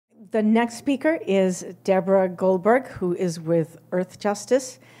The next speaker is Deborah Goldberg, who is with Earth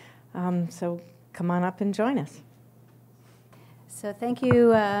Justice. So come on up and join us. So thank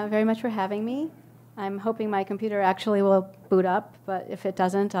you very much for having me. I'm hoping my computer actually will boot up, but if it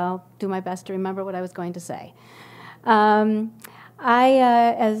doesn't, I'll do my best to remember what I was going to say. As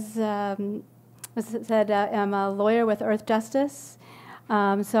was said, am a lawyer with Earth Justice.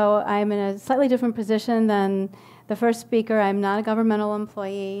 So I'm in a slightly different position than the first speaker. I'm not a governmental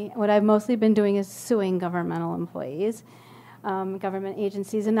employee. What I've mostly been doing is suing governmental employees, government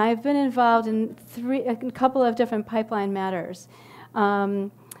agencies, and I've been involved in a couple of different pipeline matters.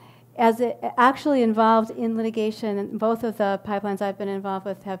 As it actually involved in litigation, both of the pipelines I've been involved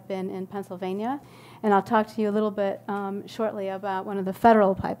with have been in Pennsylvania, and I'll talk to you a little bit shortly about one of the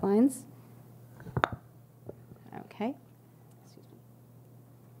federal pipelines. Okay.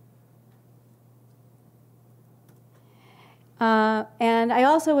 And I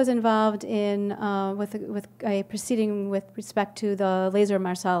also was involved in with a proceeding with respect to the Laser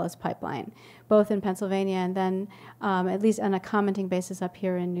Marcellus pipeline, both in Pennsylvania and then at least on a commenting basis up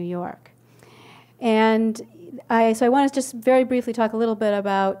here in New York. And so I want to just very briefly talk a little bit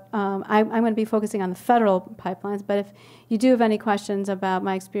about, I'm going to be focusing on the federal pipelines, but if you do have any questions about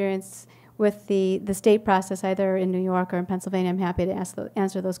my experience with the state process, either in New York or in Pennsylvania, I'm happy to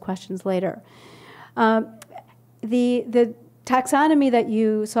answer those questions later. The taxonomy that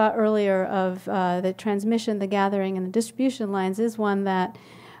you saw earlier of the transmission, the gathering, and the distribution lines is one that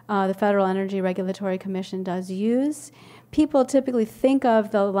the Federal Energy Regulatory Commission does use. People typically think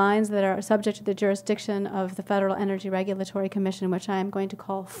of the lines that are subject to the jurisdiction of the Federal Energy Regulatory Commission, which I am going to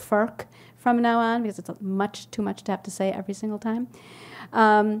call FERC from now on, because it's too much to have to say every single time,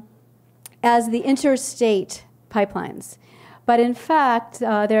 as the interstate pipelines. But in fact,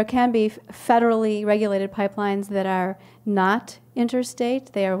 there can be federally regulated pipelines that are not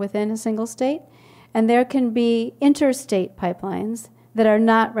interstate. They are within a single state. And there can be interstate pipelines that are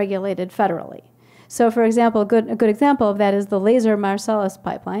not regulated federally. So for example, a good example of that is the Laser Marcellus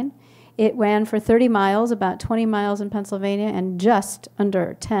pipeline. It ran for 30 miles, about 20 miles in Pennsylvania and just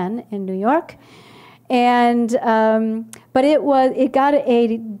under 10 in New York. And, but it got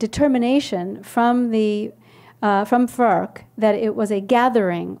a determination from FERC that it was a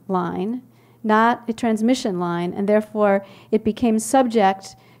gathering line, not a transmission line, and therefore it became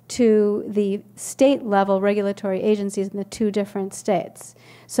subject to the state-level regulatory agencies in the two different states.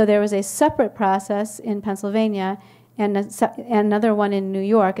 So there was a separate process in Pennsylvania and another one in New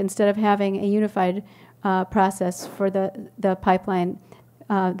York, instead of having a unified process for the pipeline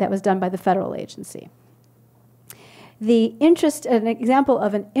that was done by the federal agency. An example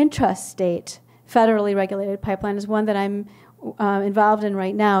of an intrastate federally regulated pipeline is one that I'm involved in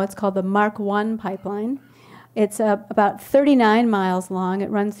right now. It's called the Mark I pipeline. It's about 39 miles long. It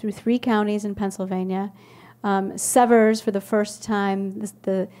runs through 3 counties in Pennsylvania, severs for the first time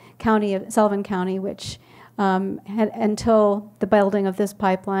the county of Sullivan County, which had, until the building of this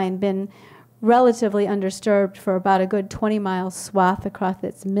pipeline, been relatively undisturbed for about a good 20-mile swath across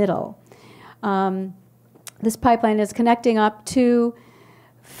its middle. This pipeline is connecting up to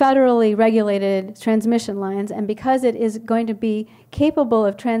federally regulated transmission lines, and because it is going to be capable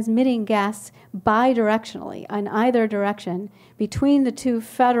of transmitting gas bidirectionally in either direction between the 2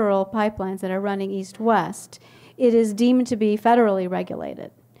 federal pipelines that are running east-west, it is deemed to be federally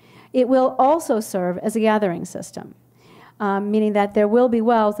regulated. It will also serve as a gathering system, meaning that there will be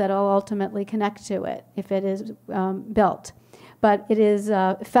wells that will ultimately connect to it if it is built. But it is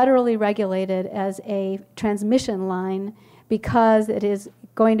federally regulated as a transmission line because it is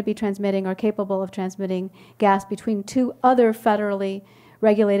going to be transmitting or capable of transmitting gas between 2 other federally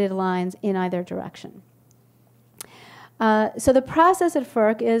regulated lines in either direction. So the process at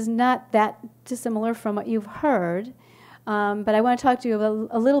FERC is not that dissimilar from what you've heard, but I want to talk to you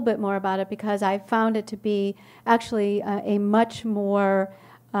a little bit more about it because I found it to be actually a much more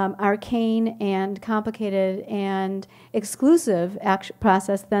arcane and complicated and exclusive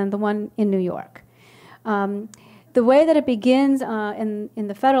process than the one in New York. The way that it begins in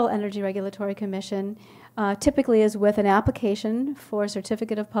the Federal Energy Regulatory Commission typically is with an application for a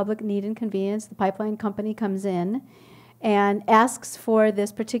certificate of public need and convenience. The pipeline company comes in and asks for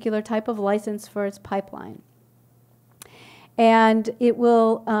this particular type of license for its pipeline. And it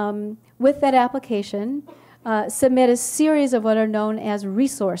will, with that application, submit a series of what are known as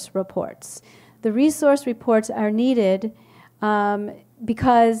resource reports. The resource reports are needed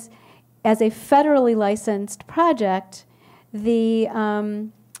because as a federally licensed project, the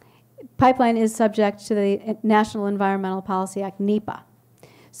pipeline is subject to the National Environmental Policy Act, NEPA.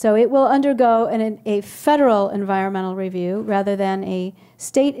 So it will undergo a federal environmental review rather than a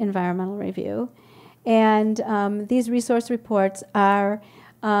state environmental review. And these resource reports are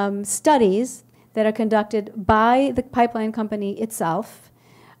studies that are conducted by the pipeline company itself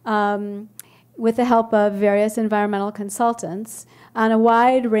with the help of various environmental consultants on a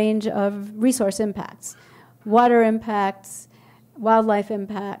wide range of resource impacts: water impacts, wildlife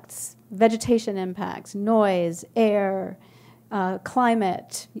impacts, vegetation impacts, noise, air,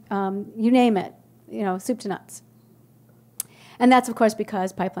 climate, you name it, soup to nuts. And that's, of course,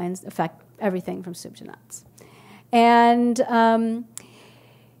 because pipelines affect everything from soup to nuts. And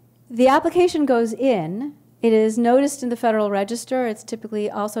the application goes in. It is noticed in the Federal Register. It's typically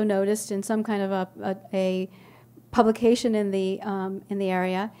also noticed in some kind of a publication in the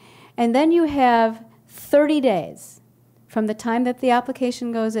area. And then you have 30 days from the time that the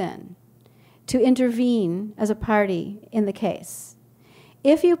application goes in to intervene as a party in the case.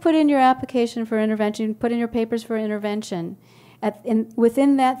 If you put in your application for intervention, put in your papers for intervention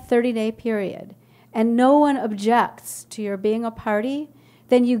within that 30-day period, and no one objects to your being a party,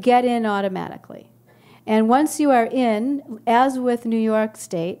 then you get in automatically. And once you are in, as with New York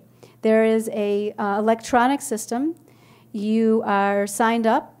State, there is a electronic system. You are signed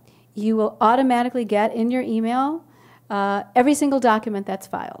up. You will automatically get in your email every single document that's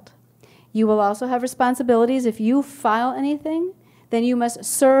filed. You will also have responsibilities. If you file anything, then you must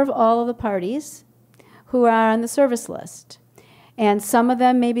serve all of the parties who are on the service list. And some of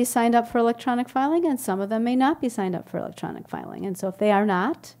them may be signed up for electronic filing, and some of them may not be signed up for electronic filing. And so if they are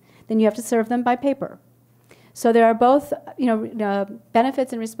not, then you have to serve them by paper. So there are both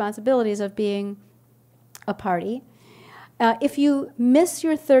benefits and responsibilities of being a party. If you miss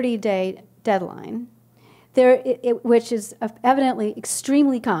your 30-day deadline, which is evidently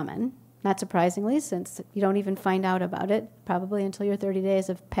extremely common, not surprisingly, since you don't even find out about it probably until your 30 days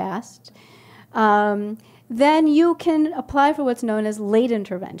have passed, then you can apply for what's known as late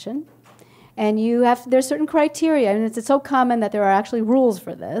intervention. And there's certain criteria, and it's so common that there are actually rules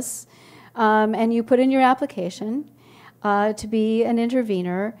for this. And you put in your application to be an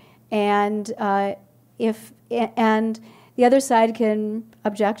intervener, and the other side can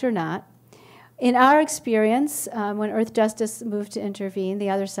object or not. In our experience, when Earth Justice moved to intervene,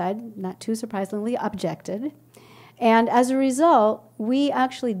 the other side, not too surprisingly, objected. And as a result, we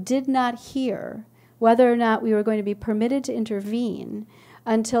actually did not hear whether or not we were going to be permitted to intervene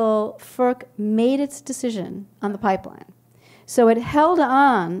until FERC made its decision on the pipeline. So it held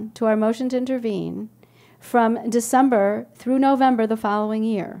on to our motion to intervene from December through November the following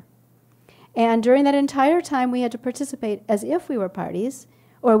year. And during that entire time, we had to participate as if we were parties,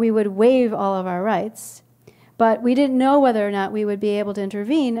 or we would waive all of our rights. But we didn't know whether or not we would be able to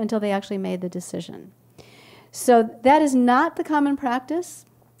intervene until they actually made the decision. So that is not the common practice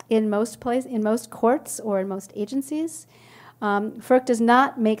in most courts or in most agencies. FERC does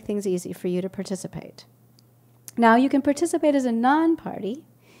not make things easy for you to participate. Now, you can participate as a non-party,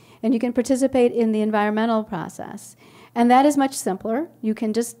 and you can participate in the environmental process. And that is much simpler. You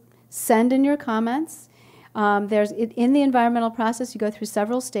can just send in your comments. In the environmental process, you go through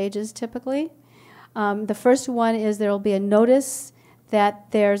several stages typically. The first one is there will be a notice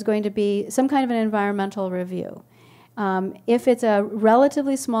that there's going to be some kind of an environmental review. If it's a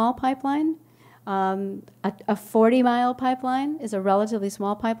relatively small pipeline, a 40-mile pipeline is a relatively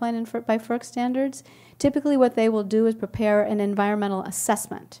small pipeline by FERC standards. Typically what they will do is prepare an environmental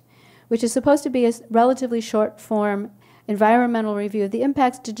assessment, which is supposed to be a relatively short-form environmental review of the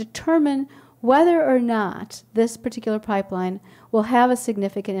impacts to determine whether or not this particular pipeline will have a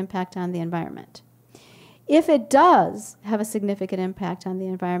significant impact on the environment. If it does have a significant impact on the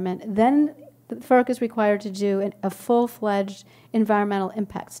environment, then the FERC is required to do a full-fledged environmental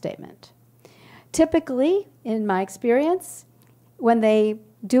impact statement. Typically, in my experience, when they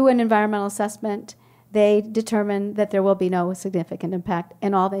do an environmental assessment, they determine that there will be no significant impact,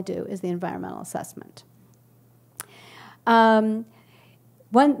 and all they do is the environmental assessment. When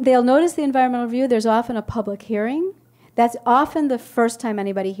they'll notice the environmental review, there's often a public hearing. That's often the first time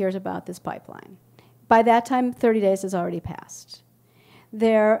anybody hears about this pipeline. By that time, 30 days has already passed.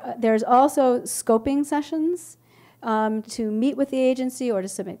 There's also scoping sessions to meet with the agency or to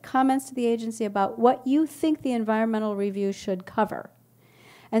submit comments to the agency about what you think the environmental review should cover.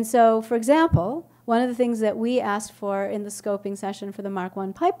 And so, for example, one of the things that we asked for in the scoping session for the Mark I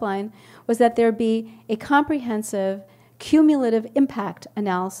pipeline was that there be a comprehensive cumulative impact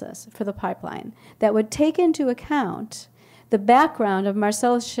analysis for the pipeline that would take into account the background of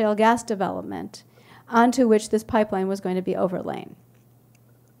Marcellus shale gas development onto which this pipeline was going to be overlain.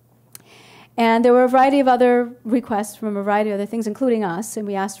 And there were a variety of other requests from a variety of other things, including us, and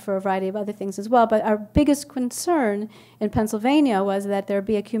we asked for a variety of other things as well. But our biggest concern in Pennsylvania was that there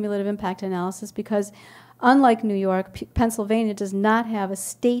be a cumulative impact analysis because, unlike New York, Pennsylvania does not have a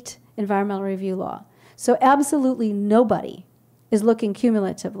state environmental review law. So absolutely nobody is looking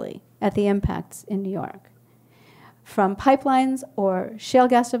cumulatively at the impacts in New York, from pipelines or shale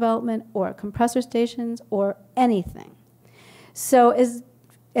gas development or compressor stations or anything. So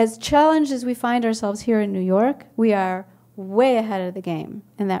as challenged as we find ourselves here in New York, we are way ahead of the game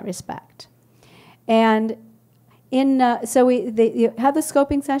in that respect. And so you have the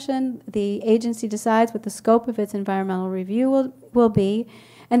scoping session, the agency decides what the scope of its environmental review will be,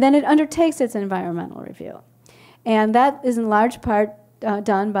 and then it undertakes its environmental review. And that is in large part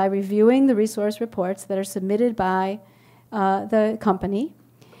done by reviewing the resource reports that are submitted by the company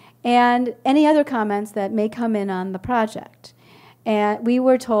and any other comments that may come in on the project. And we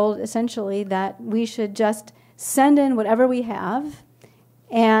were told essentially that we should just send in whatever we have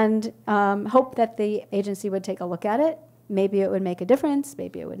and hope that the agency would take a look at it. Maybe it would make a difference,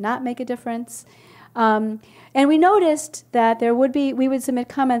 maybe it would not make a difference. And we noticed that we would submit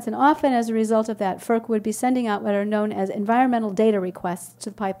comments, and often as a result of that, FERC would be sending out what are known as environmental data requests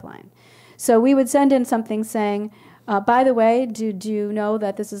to the pipeline. So we would send in something saying, by the way, do you know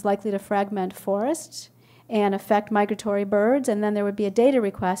that this is likely to fragment forests and affect migratory birds? And then there would be a data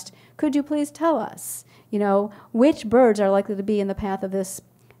request. Could you please tell us, which birds are likely to be in the path of this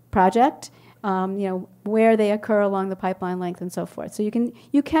project? Where they occur along the pipeline length and so forth. So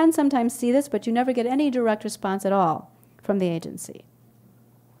you can sometimes see this, but you never get any direct response at all from the agency.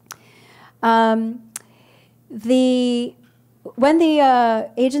 When the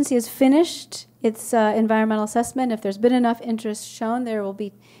agency has finished its environmental assessment, if there's been enough interest shown, there will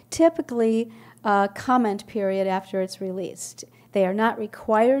be typically a comment period after it's released. They are not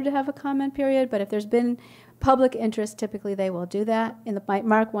required to have a comment period, but if there's been public interest, typically they will do that. In the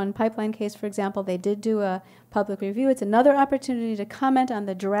Mark I pipeline case, for example, they did do a public review. It's another opportunity to comment on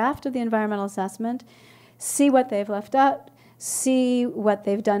the draft of the environmental assessment, see what they've left out, see what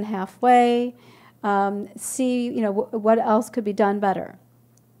they've done halfway, see what else could be done better.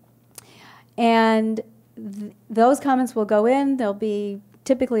 And those comments will go in. There'll be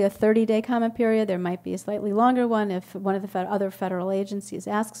typically a 30-day comment period. There might be a slightly longer one if one of the other federal agencies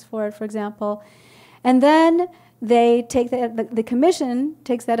asks for it, for example. And then they take the commission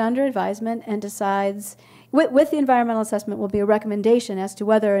takes that under advisement and decides, with the environmental assessment will be a recommendation as to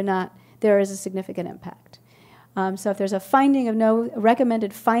whether or not there is a significant impact. So if there's a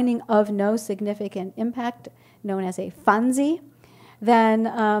recommended finding of no significant impact, known as a FONSI, then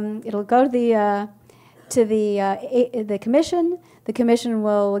it'll go to the commission. The commission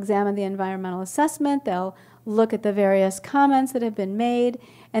will examine the environmental assessment. They'll look at the various comments that have been made,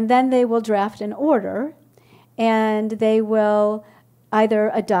 and then they will draft an order, and they will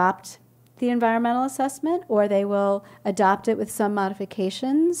either adopt the environmental assessment or they will adopt it with some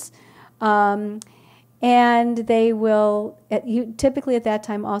modifications. And they will typically at that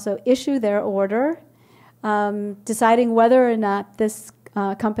time also issue their order, deciding whether or not this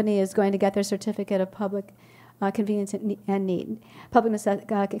company is going to get their certificate of public convenience and need,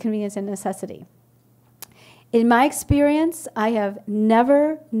 convenience and necessity. In my experience, I have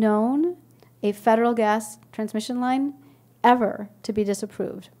never known a federal gas transmission line ever to be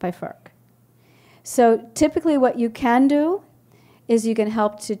disapproved by FERC. So typically what you can do is you can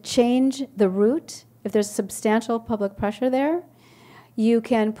help to change the route if there's substantial public pressure there. You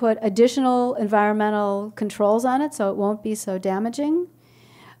can put additional environmental controls on it so it won't be so damaging.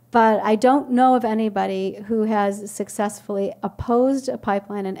 But I don't know of anybody who has successfully opposed a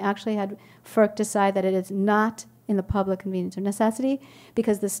pipeline and actually had FERC decide that it is not in the public convenience or necessity,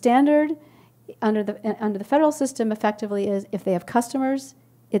 because the standard under the federal system effectively is if they have customers,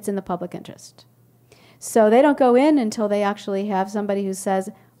 it's in the public interest. So they don't go in until they actually have somebody who says,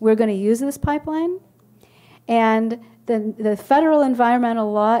 we're going to use this pipeline. And the federal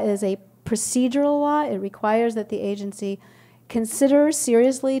environmental law is a procedural law. It requires that the agency consider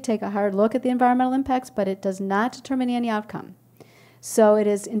seriously, take a hard look at the environmental impacts, but it does not determine any outcome. So it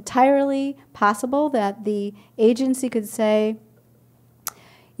is entirely possible that the agency could say,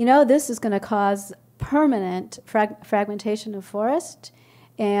 this is going to cause permanent fragmentation of forest,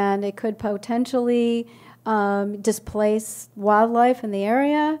 and it could potentially displace wildlife in the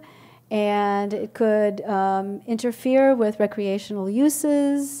area, and it could interfere with recreational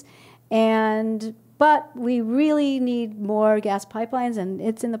uses, but we really need more gas pipelines, and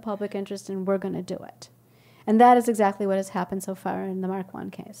it's in the public interest, and we're going to do it. And that is exactly what has happened so far in the Mark I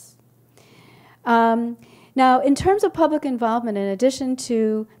case. Now, in terms of public involvement, in addition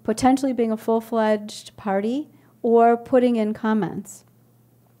to potentially being a full-fledged party or putting in comments,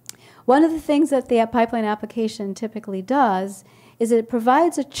 one of the things that the pipeline application typically does is it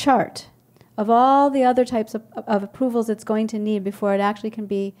provides a chart of all the other types of approvals it's going to need before it actually can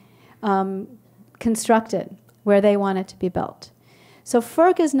be constructed where they want it to be built. So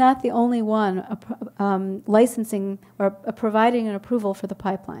FERC is not the only one licensing or providing an approval for the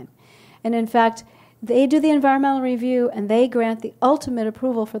pipeline. And in fact, they do the environmental review and they grant the ultimate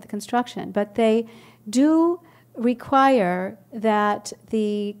approval for the construction, but they do require that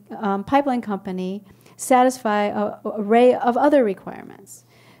the pipeline company satisfy an array of other requirements.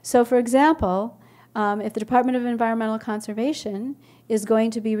 So for example, if the Department of Environmental Conservation is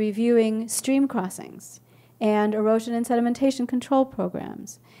going to be reviewing stream crossings and erosion and sedimentation control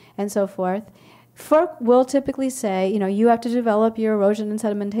programs and so forth, FERC will typically say, you know, you have to develop your erosion and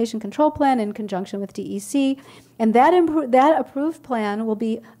sedimentation control plan in conjunction with DEC, and that approved plan will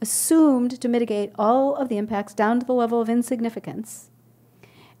be assumed to mitigate all of the impacts down to the level of insignificance,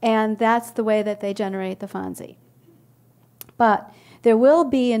 and that's the way that they generate the FONSI. But there will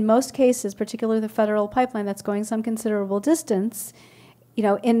be, in most cases, particularly the federal pipeline that's going some considerable distance, you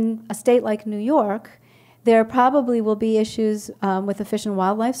know, in a state like New York, there probably will be issues with the Fish and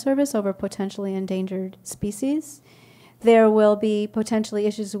Wildlife Service over potentially endangered species. There will be potentially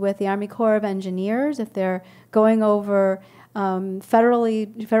issues with the Army Corps of Engineers if they're going over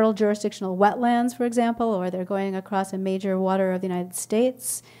federal jurisdictional wetlands, for example, or they're going across a major water of the United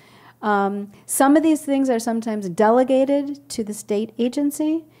States. Some of these things are sometimes delegated to the state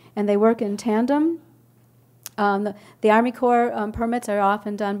agency, and they work in tandem. The Army Corps permits are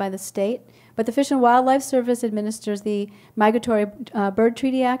often done by the state. But the Fish and Wildlife Service administers the Migratory Bird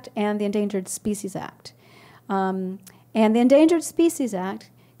Treaty Act and the Endangered Species Act. And the Endangered Species Act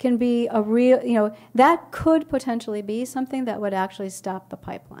can be a real, you know, that could potentially be something that would actually stop the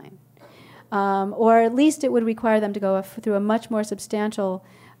pipeline. Or at least it would require them to go through a much more substantial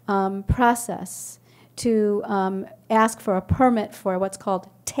process to ask for a permit for what's called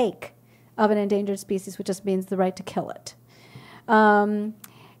take of an endangered species, which just means the right to kill it.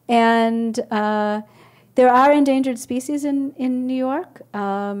 And there are endangered species in New York.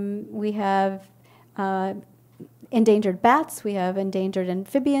 We have endangered bats, we have endangered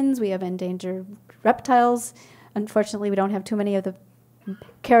amphibians, we have endangered reptiles. Unfortunately, we don't have too many of the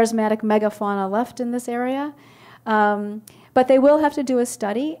charismatic megafauna left in this area. But they will have to do a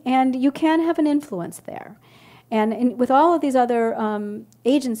study, and you can have an influence there. And with all of these other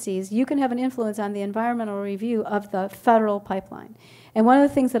agencies, you can have an influence on the environmental review of the federal pipeline. And one of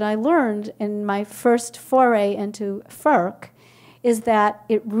the things that I learned in my first foray into FERC is that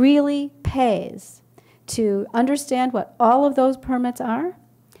it really pays to understand what all of those permits are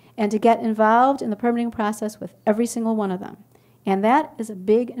and to get involved in the permitting process with every single one of them. And that is a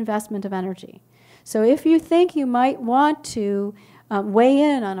big investment of energy. So if you think you might want to weigh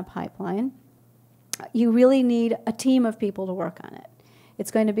in on a pipeline, you really need a team of people to work on it.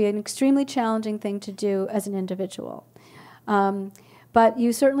 It's going to be an extremely challenging thing to do as an individual. But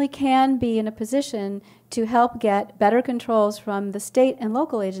you certainly can be in a position to help get better controls from the state and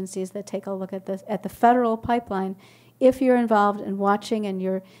local agencies that take a look at the federal pipeline if you're involved in watching and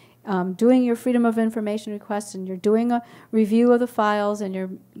you're doing your Freedom of Information requests and you're doing a review of the files and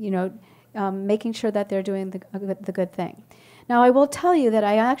you're making sure that they're doing the good thing. Now, I will tell you that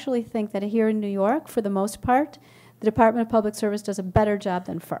I actually think that here in New York, for the most part, the Department of Public Service does a better job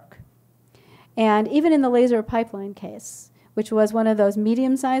than FERC. And even in the laser pipeline case, which was one of those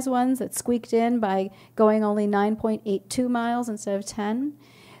medium-sized ones that squeaked in by going only 9.82 miles instead of 10,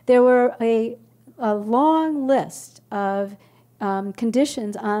 there were a long list of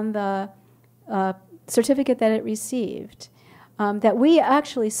conditions on the certificate that it received that we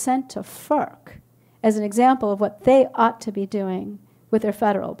actually sent to FERC as an example of what they ought to be doing with their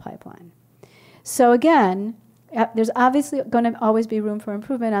federal pipeline. So again, there's obviously going to always be room for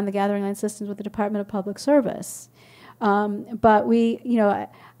improvement on the gathering line systems with the Department of Public Service. But we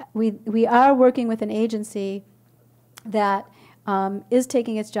are working with an agency that is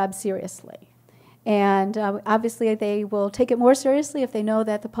taking its job seriously. And obviously they will take it more seriously if they know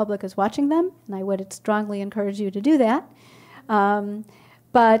that the public is watching them, and I would strongly encourage you to do that.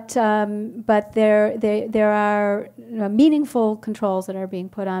 But there are meaningful controls that are being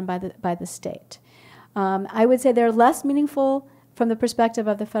put on by the state. I would say they're less meaningful from the perspective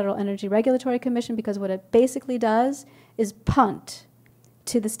of the Federal Energy Regulatory Commission, because what it basically does is punt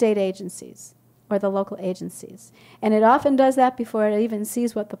to the state agencies or the local agencies. And it often does that before it even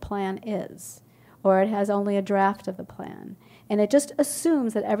sees what the plan is, or it has only a draft of the plan. And it just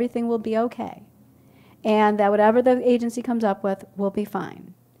assumes that everything will be okay. and that whatever the agency comes up with will be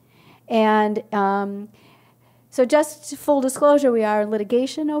fine. And so just full disclosure, we are in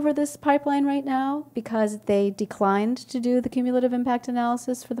litigation over this pipeline right now because they declined to do the cumulative impact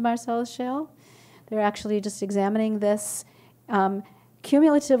analysis for the Marcellus Shale. They're actually just examining this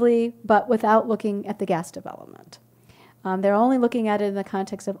cumulatively, but without looking at the gas development. They're only looking at it in the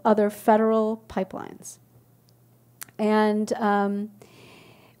context of other federal pipelines. And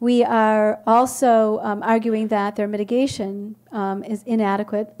we are also arguing that their mitigation is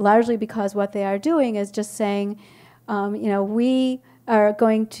inadequate, largely because what they are doing is just saying, we are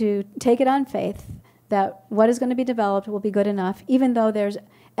going to take it on faith that what is going to be developed will be good enough, even though there's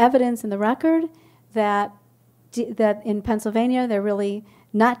evidence in the record that in Pennsylvania they're really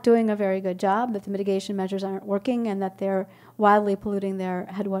not doing a very good job, that the mitigation measures aren't working, and that they're wildly polluting their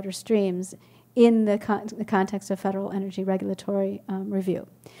headwater streams in the context of federal energy regulatory review.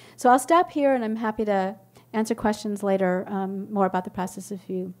 So I'll stop here, and I'm happy to answer questions later more about the process if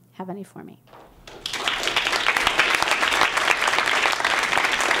you have any for me.